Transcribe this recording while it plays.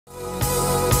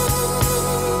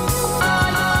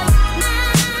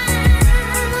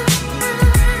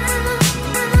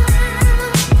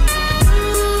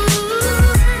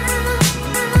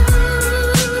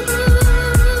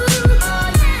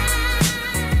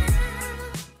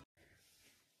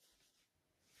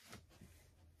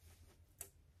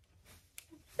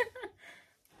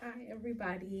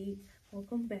everybody,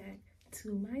 welcome back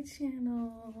to my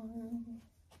channel.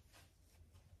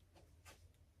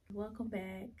 Welcome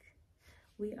back.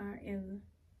 We are in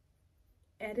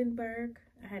Edinburgh.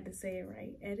 I had to say it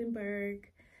right. Edinburgh,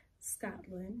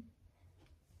 Scotland.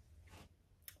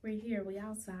 We're here, we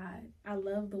outside. I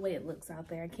love the way it looks out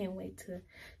there. I can't wait to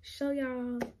show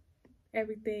y'all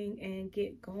everything and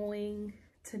get going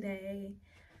today.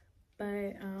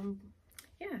 But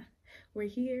yeah, we're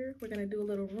here. We're gonna do a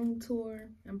little room tour.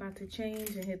 I'm about to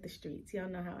change and hit the streets. Y'all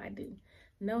know how I do.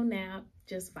 No nap,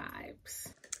 just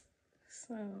vibes.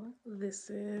 So this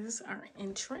is our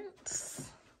entrance.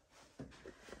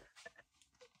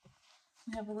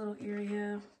 We have a little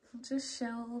area, just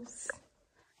shelves.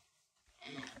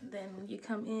 And then when you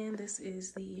come in, this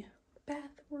is the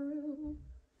bathroom.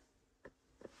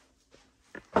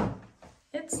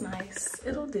 It's nice,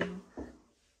 it'll do.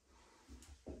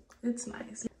 It's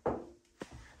nice.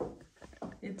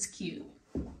 It's cute.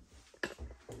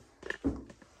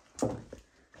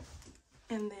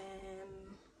 And then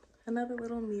another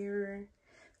little mirror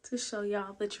to show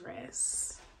y'all the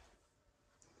dress.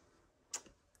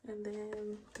 And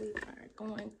then we are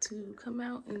going to come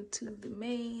out into the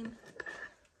main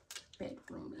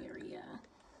bedroom area.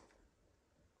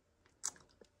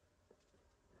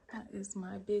 That is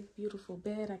my big, beautiful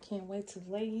bed. I can't wait to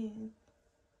lay in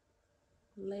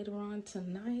later on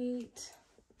tonight.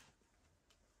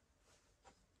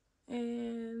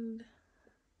 And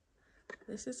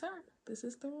this is her. This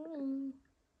is the room.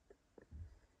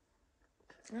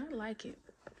 I like it.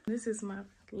 This is my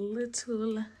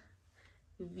little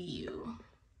view.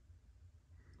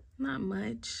 Not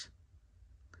much,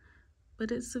 but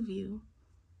it's a view.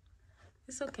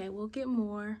 It's okay. We'll get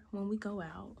more when we go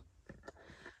out.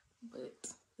 But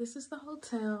this is the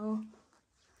hotel.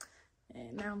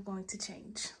 And now I'm going to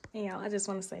change. And y'all, I just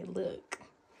want to say, look,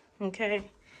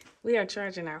 okay? We are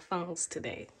charging our phones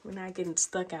today. We're not getting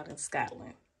stuck out in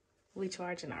Scotland. We're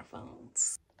charging our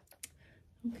phones.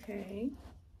 Okay,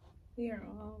 we are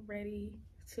all ready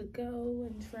to go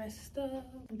and dressed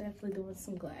up. I'm definitely doing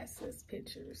some glasses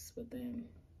pictures, but then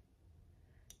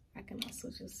I can also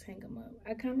just hang them up.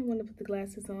 I kind of want to put the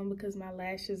glasses on because my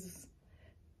lashes,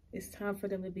 it's time for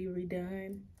them to be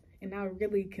redone. And I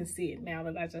really can see it now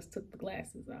that I just took the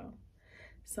glasses off.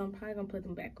 So I'm probably gonna put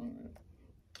them back on.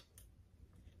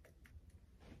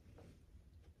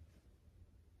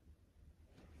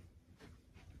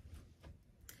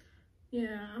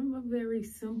 Yeah, I'm a very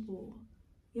simple,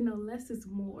 you know, less is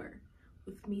more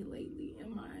with me lately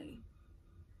in my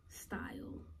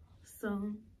style.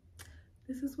 So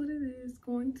this is what it is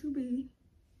going to be.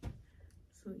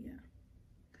 So yeah.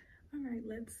 All right,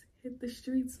 let's hit the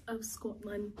streets of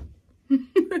Scotland.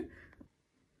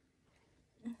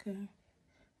 Okay,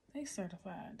 they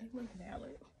certified, they look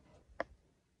valid.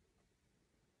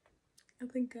 I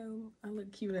think I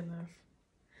look cute enough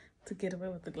to get away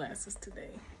with the glasses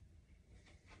today.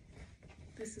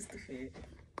 This is the fit.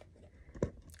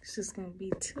 It's just gonna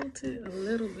be tilted a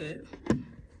little bit.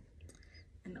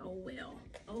 And oh well,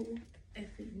 oh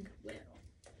effing well.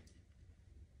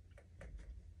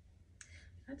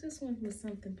 I just went with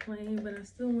something plain, but I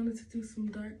still wanted to do some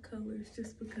dark colors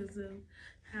just because of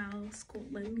how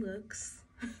Scotland looks.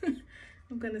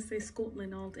 I'm gonna say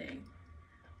Scotland all day.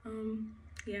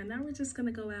 Yeah, now we're just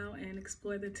gonna go out and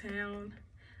explore the town.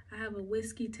 I have a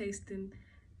whiskey tasting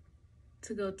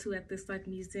to go to at this like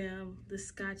museum, the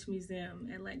Scotch Museum,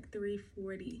 at like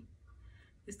 3:40.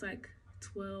 It's like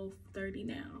 12:30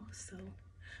 now, so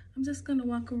I'm just gonna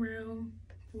walk around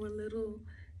for a little,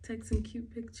 take some cute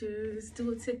pictures,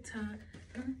 do a TikTok.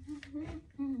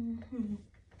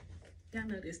 Y'all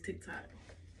know this TikTok.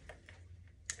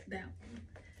 That one.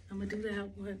 I'm gonna do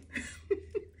that one.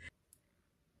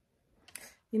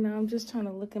 You know, I'm just trying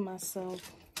to look at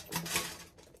myself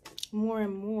more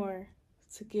and more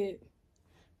to get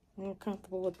more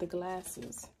comfortable with the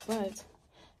glasses. But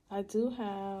I do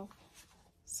have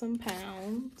some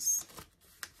pounds.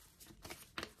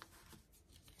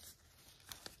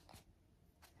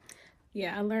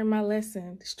 Yeah, I learned my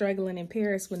lesson struggling in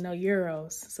Paris with no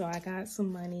euros. So I got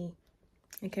some money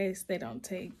in case they don't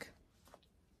take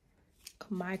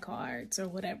my cards or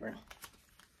whatever.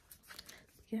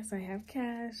 Yes, I have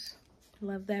cash.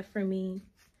 Love that for me.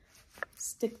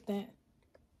 Stick that.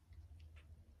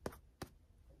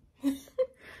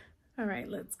 All right,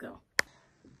 let's go.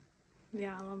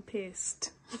 Y'all, I'm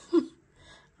pissed.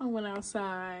 I went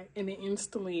outside and it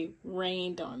instantly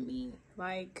rained on me.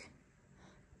 Like,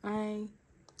 I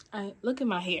look at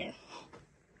my hair.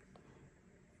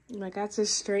 Like, I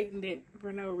just straightened it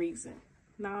for no reason.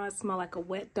 Now I smell like a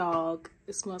wet dog.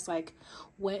 It smells like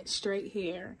wet, straight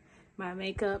hair. My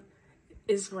makeup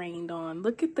is rained on.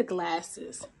 Look at the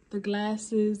glasses. The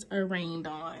glasses are rained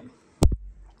on.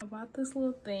 I bought this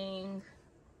little thing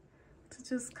to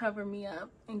just cover me up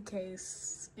in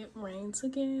case it rains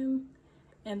again.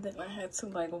 And then I had to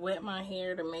like wet my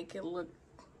hair to make it look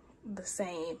the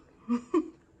same.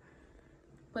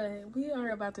 But we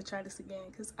are about to try this again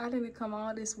because I didn't come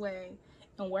all this way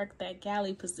and work that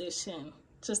galley position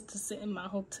just to sit in my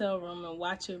hotel room and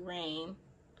watch it rain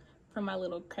from my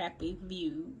little crappy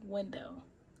view window.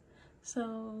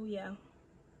 So yeah,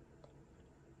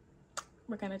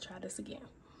 we're gonna try this again.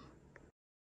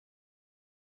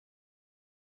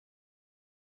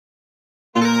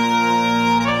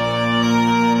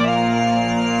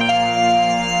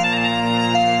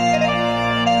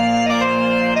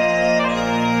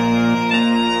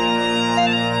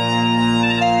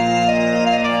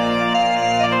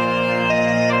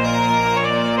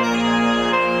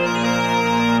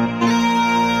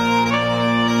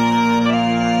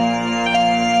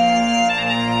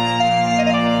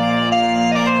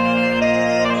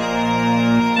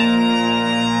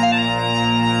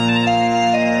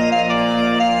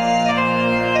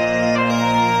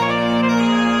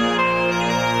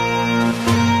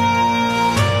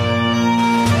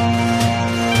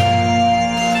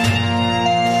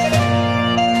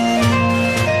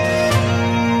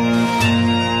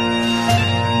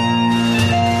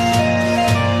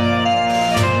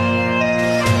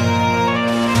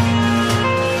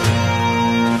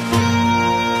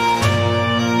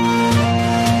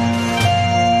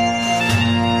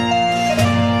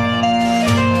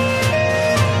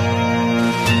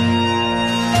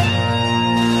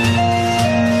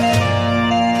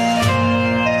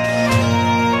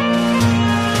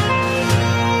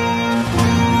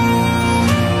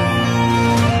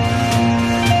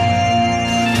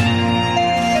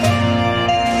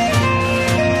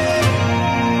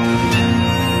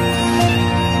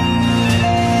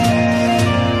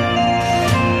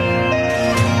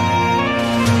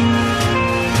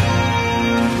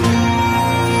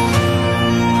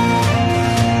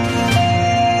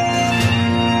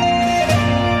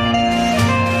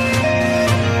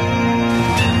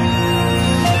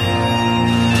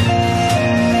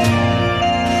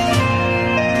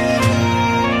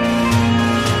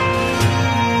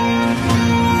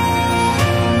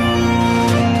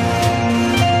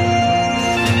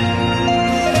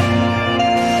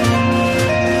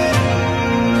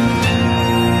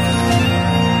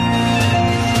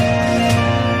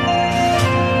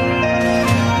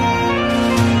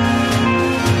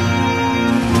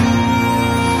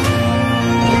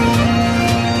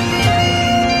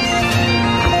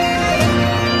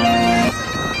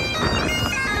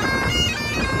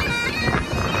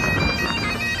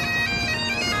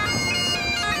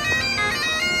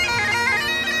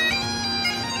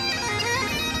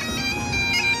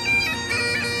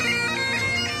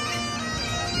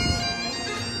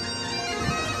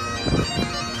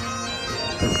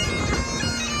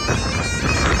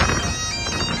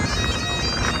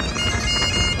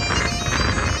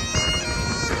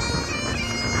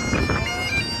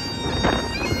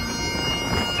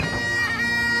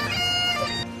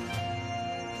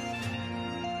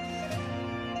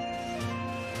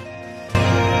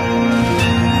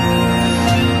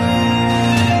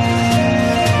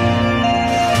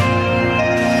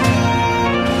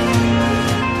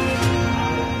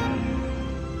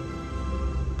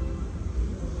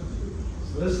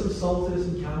 saltiness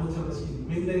and caramel is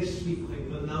maybe very sweet, like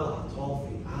vanilla,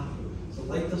 toffee, apple. So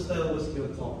lighter style whiskey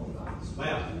on top of that as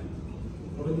well.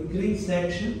 Now in the green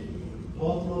section,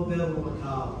 bottom of Bell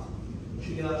Macard,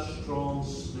 you get that strong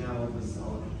smell of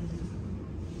vanilla.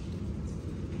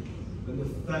 And the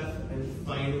fifth and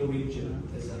final region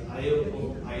is the Isle of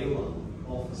Islay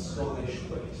off the Scottish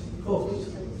coast.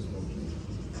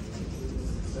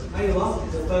 So Islay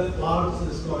is the fifth largest of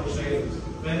the Scottish Islands,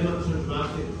 very much in a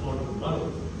dramatic corner of the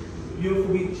world.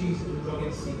 Beautiful wheat cheese and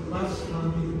rugged sea cliffs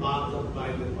can be battled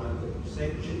by the Atlantic for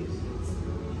centuries.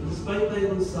 And despite the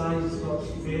island's size, it's got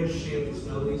its fair share of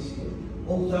smellies here,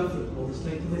 all different, all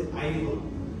distinctly Islay.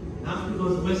 And that's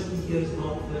because the whiskey here is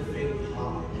not for the faint of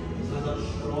heart. It has that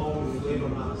strong flavour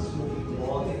and that smoky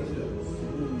quality to it.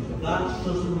 And that's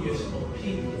just the use of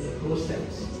peat in the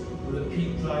process, where the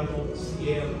peat dried off the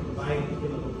Sierra combined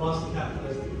with a robust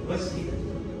characteristic whiskey,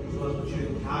 because we're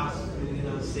chewing casks, putting in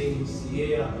that same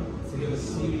Sierra to give a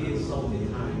seedy and salty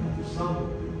tang to some.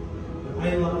 But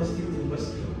Islay is steeped in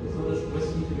whiskey. There's not just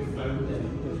whiskey to be found in.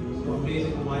 It's got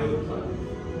amazing wildlife.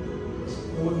 It's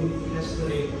owning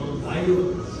history on the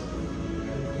islands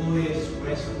and glorious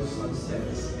west coast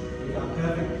sunsets. You've got a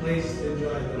perfect place to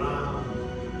enjoy the ram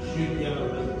should you ever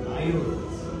visit the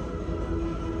islands.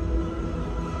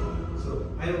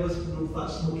 I know whiskey no fat,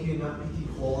 smoky and that peaty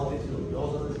quality to it.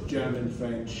 Yours is German,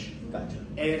 French, gotcha.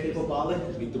 anything for barley,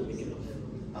 because we don't make enough.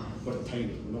 We're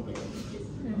tiny, we're not big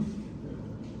enough.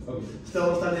 Okay. Still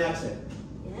understand the accent?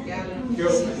 Yeah.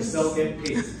 Cool, I can still get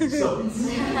paid. So,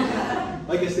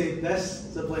 like I say, this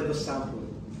is a blender sampling.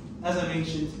 As I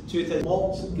mentioned, 2,000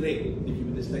 malts, great if you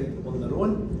would distinct on their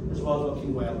own, as well as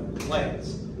working well with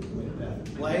blends. With a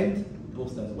perfect blend,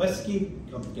 both as whiskey,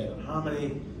 come together in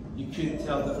harmony. You couldn't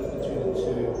tell the difference between the two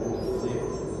in the flavour.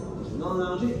 There's another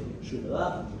analogy, shoot with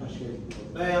that, actually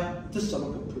better, to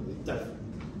something completely different.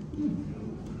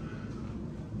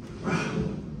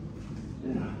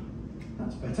 Yeah,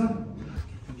 that's better.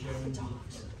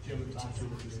 German bathroom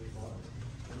would be really important.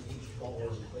 And each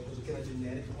bottle, like, there's a kind of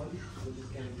generic one, which is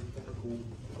kind of the typical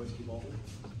whiskey bottle.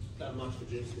 That much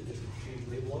produced with just a change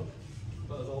label on.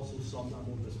 But there's also some that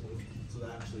won't display. So they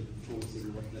actually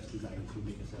focusing on this design to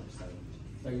make a certain style.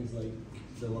 Things like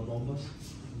the La Bombas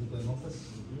in the Glen Office,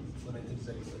 the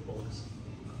 1960s bombs.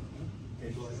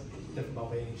 Different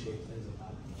Bavarian shapes, things like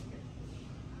that.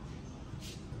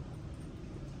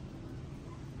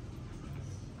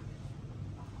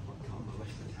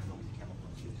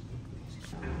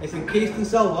 It's encased in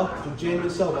silver, so genuine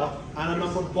silver, and a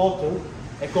numbered bottle.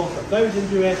 It costs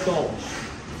 $1,000 US.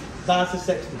 That's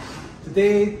the 60s.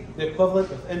 Today, the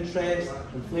equivalent of interest,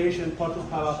 inflation, and purchase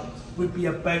power would be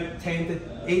about $8,000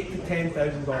 to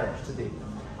 $10,000 today.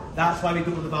 That's why we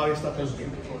don't know the value of stuff in here.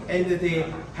 End of the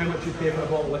day, how much you pay for a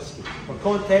bottle of whiskey. For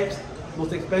context,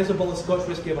 most expensive bottle of Scotch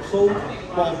whiskey ever sold,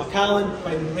 bottle of Macallan,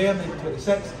 finding rare,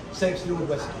 1926, 6-year-old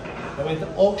whiskey. It went to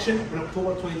auction in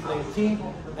October 2019,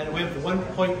 and it went for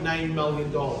 $1.9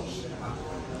 million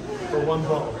for one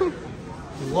bottle.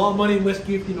 There's a lot of money in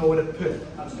whiskey if you know where to put it.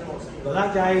 But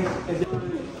that, guys, is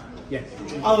yeah.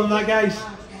 Other than that, guys,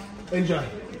 enjoy.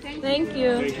 Thank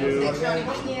you. Thank you.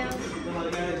 Thank you.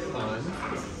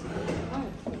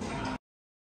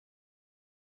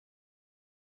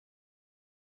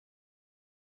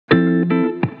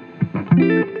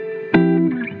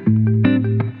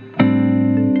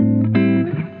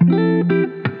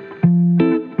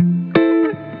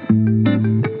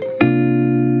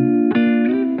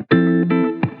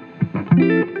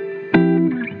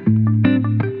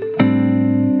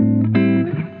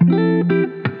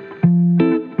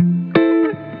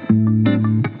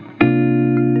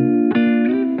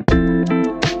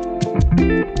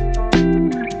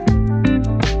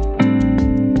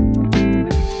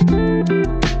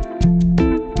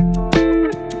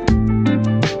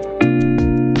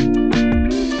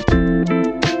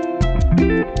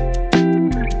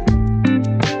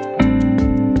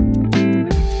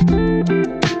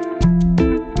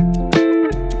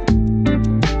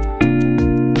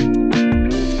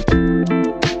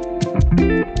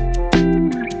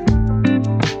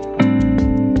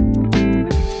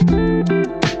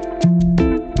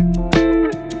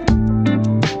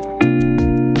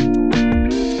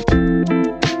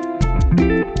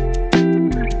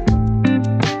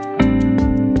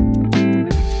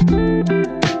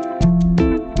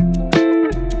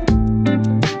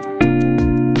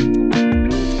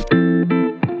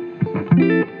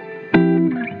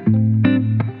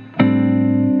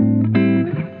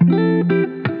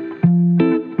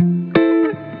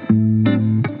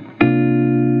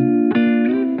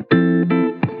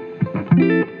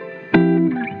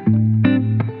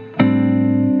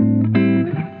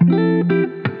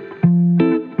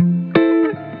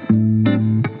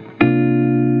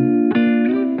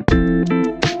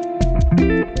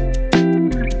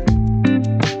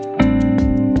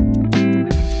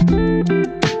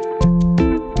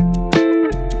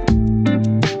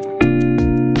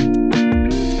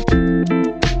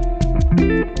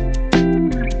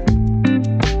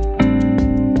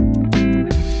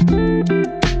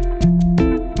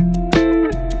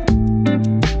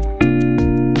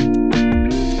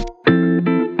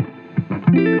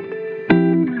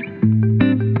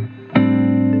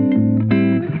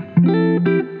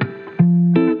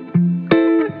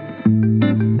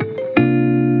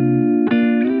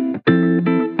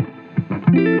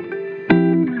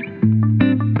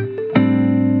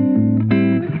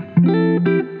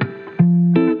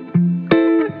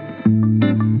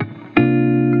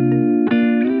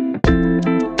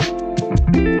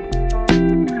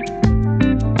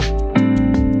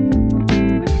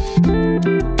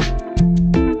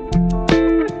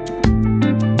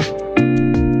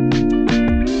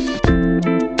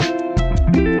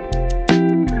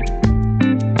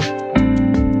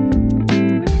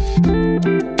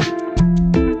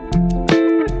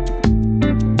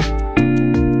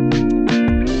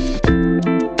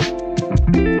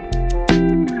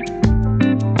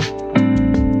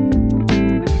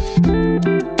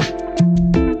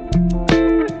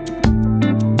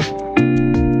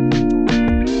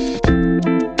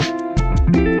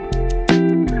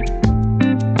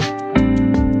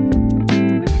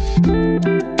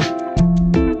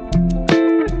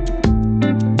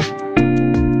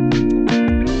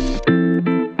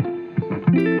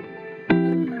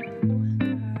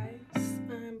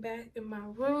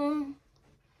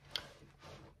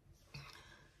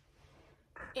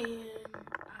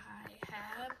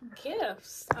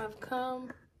 gifts. I've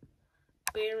come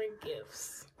bearing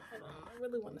gifts. Hold on, I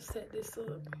really want to set this up.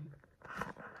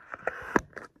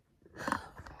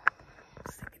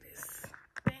 Sick of this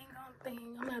dang on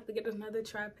thing. I'm gonna have to get another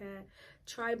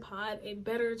tripod, a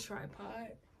better tripod.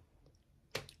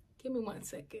 Give me 1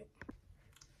 second.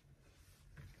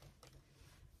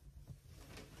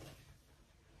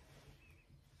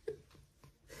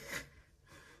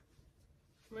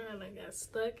 Man, I got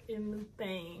stuck in the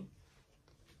thing.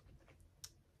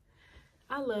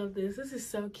 I love this. This is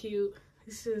so cute.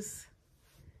 It's just,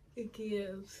 it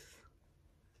gives.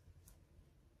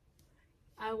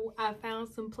 I found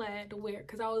some plaid to wear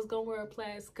because I was gonna wear a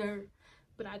plaid skirt,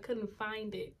 but I couldn't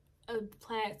find it. A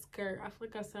plaid skirt. I feel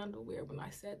like I sounded weird when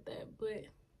I said that, but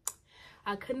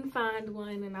I couldn't find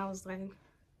one, and I was like,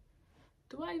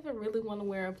 do I even really want to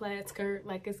wear a plaid skirt?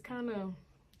 Like, it's kind of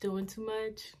doing too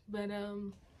much. But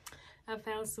I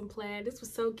found some plaid. This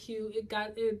was so cute. It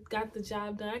got the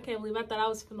job done. I can't believe I thought I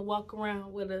was gonna walk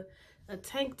around with a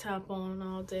tank top on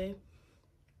all day.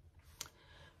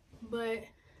 But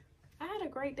I had a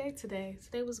great day today.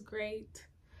 Today was great.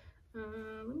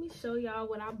 Let me show y'all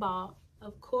what I bought.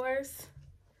 Of course,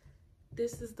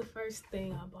 this is the first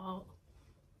thing I bought.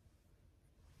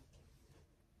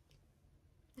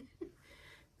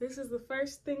 This is the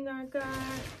first thing I got.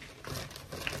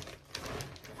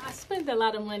 I spent a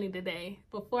lot of money today.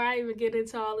 Before I even get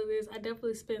into all of this, I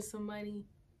definitely spent some money.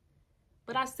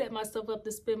 But I set myself up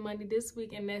to spend money this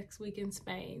week and next week in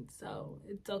Spain, so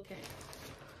it's okay.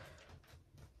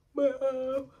 But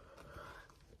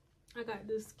I got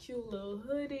this cute little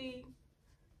hoodie.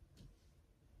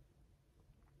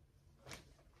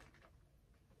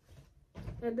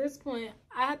 At this point,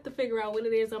 I have to figure out what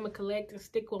it is I'm gonna collect and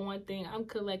stick with one thing. I'm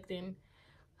collecting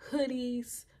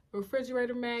hoodies,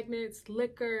 refrigerator magnets,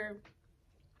 liquor,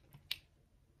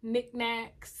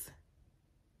 knickknacks.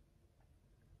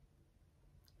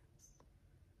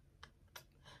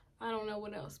 I don't know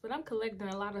what else, but I'm collecting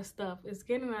a lot of stuff. It's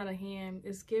getting out of hand.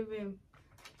 It's giving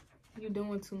you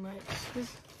doing too much.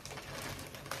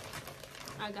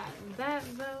 I got that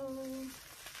though.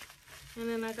 And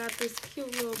then I got this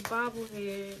cute little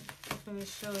bobblehead. I'm gonna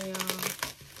show y'all.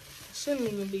 I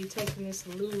shouldn't even be taking this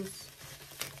loose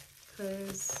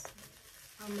because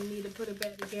I'm gonna need to put it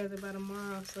back together by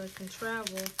tomorrow so I can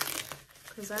travel.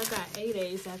 Because I got 8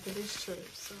 days after this trip,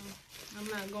 so I'm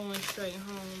not going straight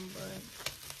home, but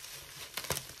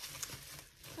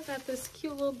I got this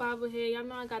cute little bobblehead. Y'all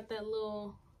know I got that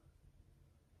little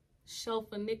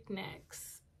shelf of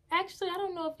knickknacks. Actually, I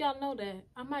don't know if y'all know that.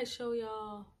 I might show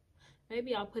y'all.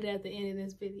 Maybe I'll put it at the end of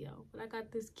this video. But I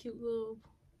got this cute little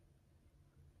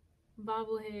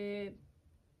bobblehead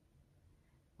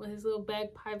with his little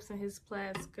bagpipes and his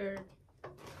plaid skirt.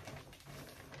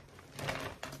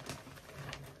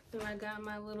 Then I got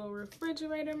my little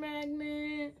refrigerator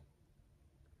magnet.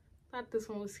 Thought this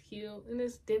one was cute and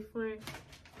it's different.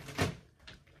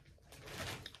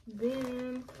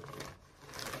 Then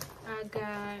I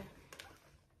got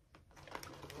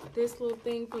this little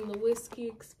thing from the whiskey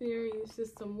experience,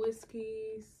 just some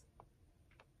whiskeys.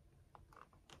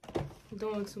 I'm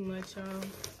doing too much, y'all.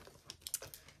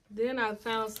 Then I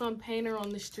found some painter on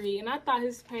the street, and I thought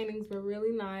his paintings were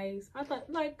really nice. I thought,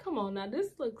 like, come on now, this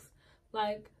looks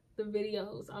like the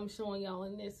videos I'm showing y'all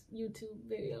in this YouTube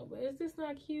video, but is this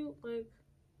not cute? Like,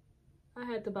 I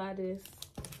had to buy this.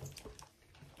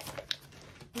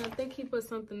 And I think he put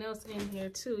something else in here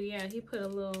too. Yeah, he put a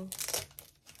little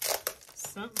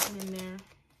something in there.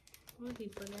 What did he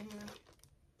put in here?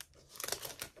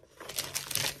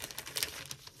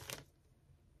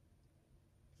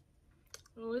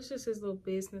 Oh, it's just his little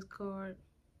business card.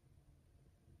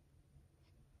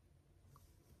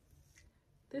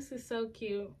 This is so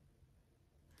cute.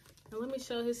 Now let me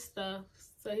show his stuff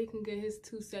so he can get his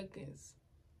 2 seconds.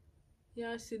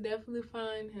 Y'all should definitely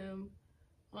find him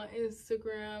on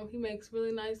Instagram. He makes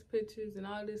really nice pictures and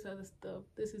all this other stuff.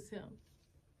 This is him.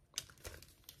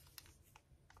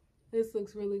 This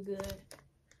looks really good.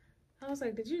 I was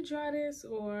like, did you draw this?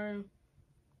 Or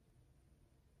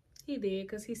he did,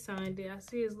 because he signed it. I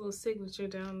see his little signature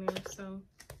down there, so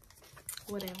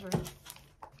whatever.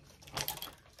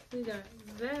 We got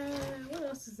that. What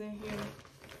else is in here?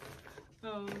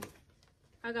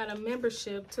 I got a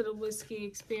membership to the whiskey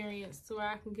experience so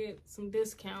I can get some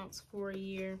discounts for a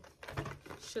year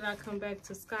should I come back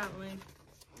to Scotland.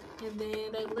 And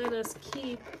then they let us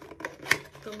keep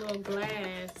the little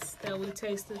glass that we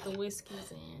tasted the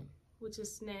whiskeys in, which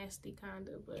is nasty kind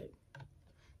of, but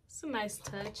it's a nice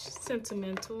touch,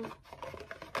 sentimental.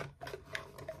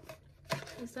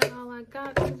 Is that all I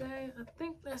got today? I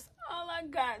think that's all I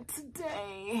got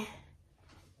today.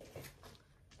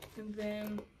 And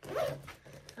then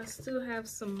I still have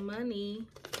some money.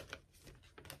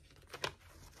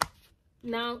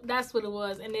 Now, that's what it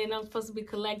was. And then I'm supposed to be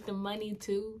collecting money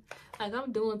too. Like,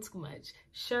 I'm doing too much.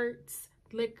 Shirts,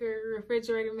 liquor,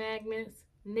 refrigerator magnets,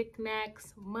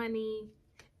 knickknacks, money.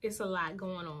 It's a lot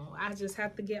going on. I just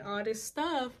have to get all this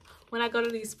stuff when I go to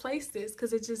these places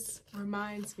because it just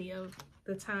reminds me of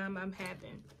the time I'm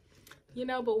having. You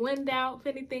know, but when doubt, if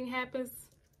anything happens,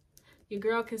 your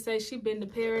girl can say she been to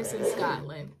Paris and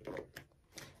Scotland.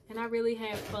 And I really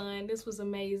had fun. This was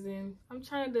amazing. I'm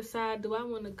trying to decide, do I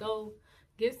want to go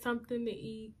get something to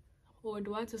eat or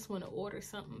do I just want to order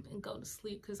something and go to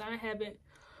sleep? Because I haven't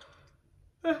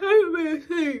been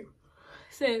asleep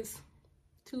since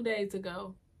 2 days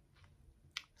ago.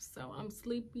 So I'm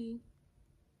sleepy.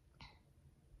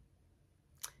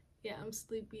 Yeah, I'm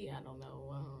sleepy. I don't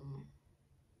know.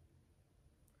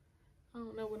 I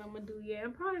don't know what I'm gonna do yet.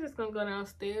 I'm probably just gonna go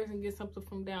downstairs and get something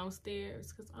from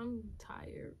downstairs because I'm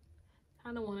tired.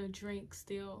 I don't want to drink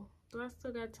still. Do I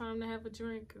still got time to have a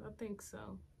drink? I think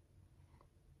so.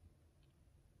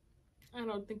 I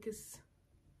don't think it's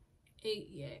 8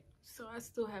 yet, so I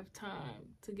still have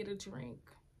time to get a drink.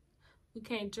 We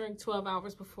can't drink 12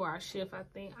 hours before our shift, I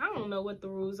think. I don't know what the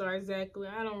rules are exactly.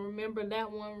 I don't remember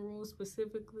that one rule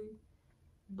specifically,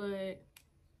 but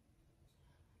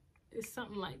it's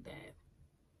something like that.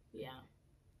 Yeah.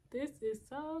 This is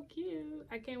so cute.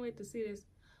 I can't wait to see this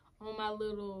on my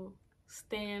little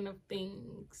stand of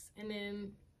things. And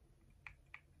then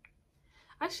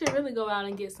I should really go out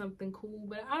and get something cool,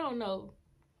 but I don't know.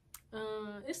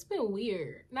 It's been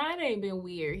weird. Nah, it ain't been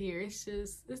weird here. It's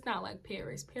just, it's not like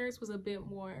Paris. Paris was a bit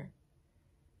more,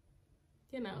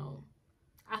 you know,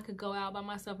 I could go out by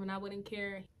myself and I wouldn't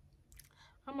care.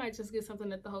 I might just get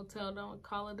something at the hotel. Don't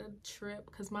call it a trip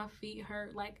because my feet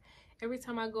hurt. Like, every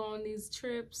time I go on these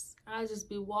trips, I just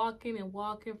be walking and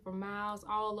walking for miles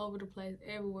all over the place,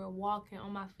 everywhere, walking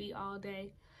on my feet all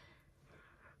day.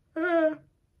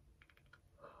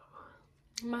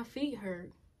 My feet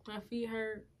hurt. My feet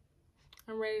hurt.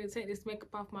 I'm ready to take this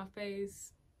makeup off my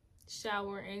face,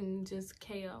 shower, and just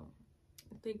KO.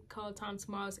 I think call time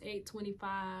tomorrow is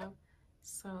 8:25.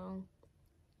 So,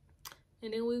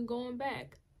 and then we're going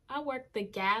back. I worked the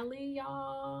galley,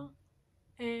 y'all,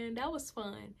 and that was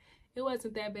fun. It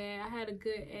wasn't that bad. I had a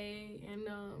good A, and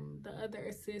the other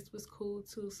assist was cool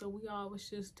too. So we all was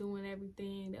just doing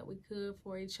everything that we could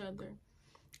for each other,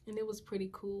 and it was pretty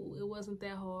cool. It wasn't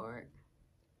that hard.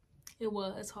 It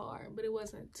was hard, but it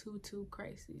wasn't too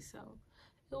crazy. So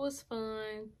it was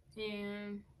fun,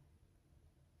 and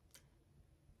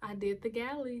I did the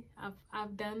galley.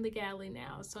 I've done the galley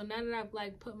now. So now that I've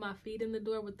like put my feet in the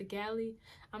door with the galley,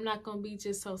 I'm not gonna be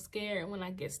just so scared when I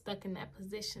get stuck in that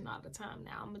position all the time.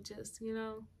 Now I'm gonna just, you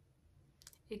know,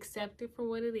 accept it for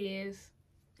what it is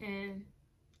and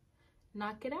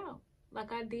knock it out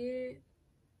like I did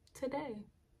today.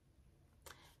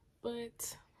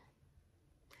 But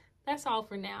that's all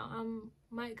for now.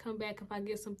 I might come back if I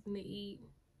get something to eat.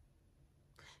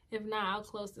 If not, I'll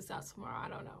close this out tomorrow. I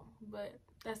don't know. But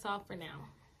that's all for now.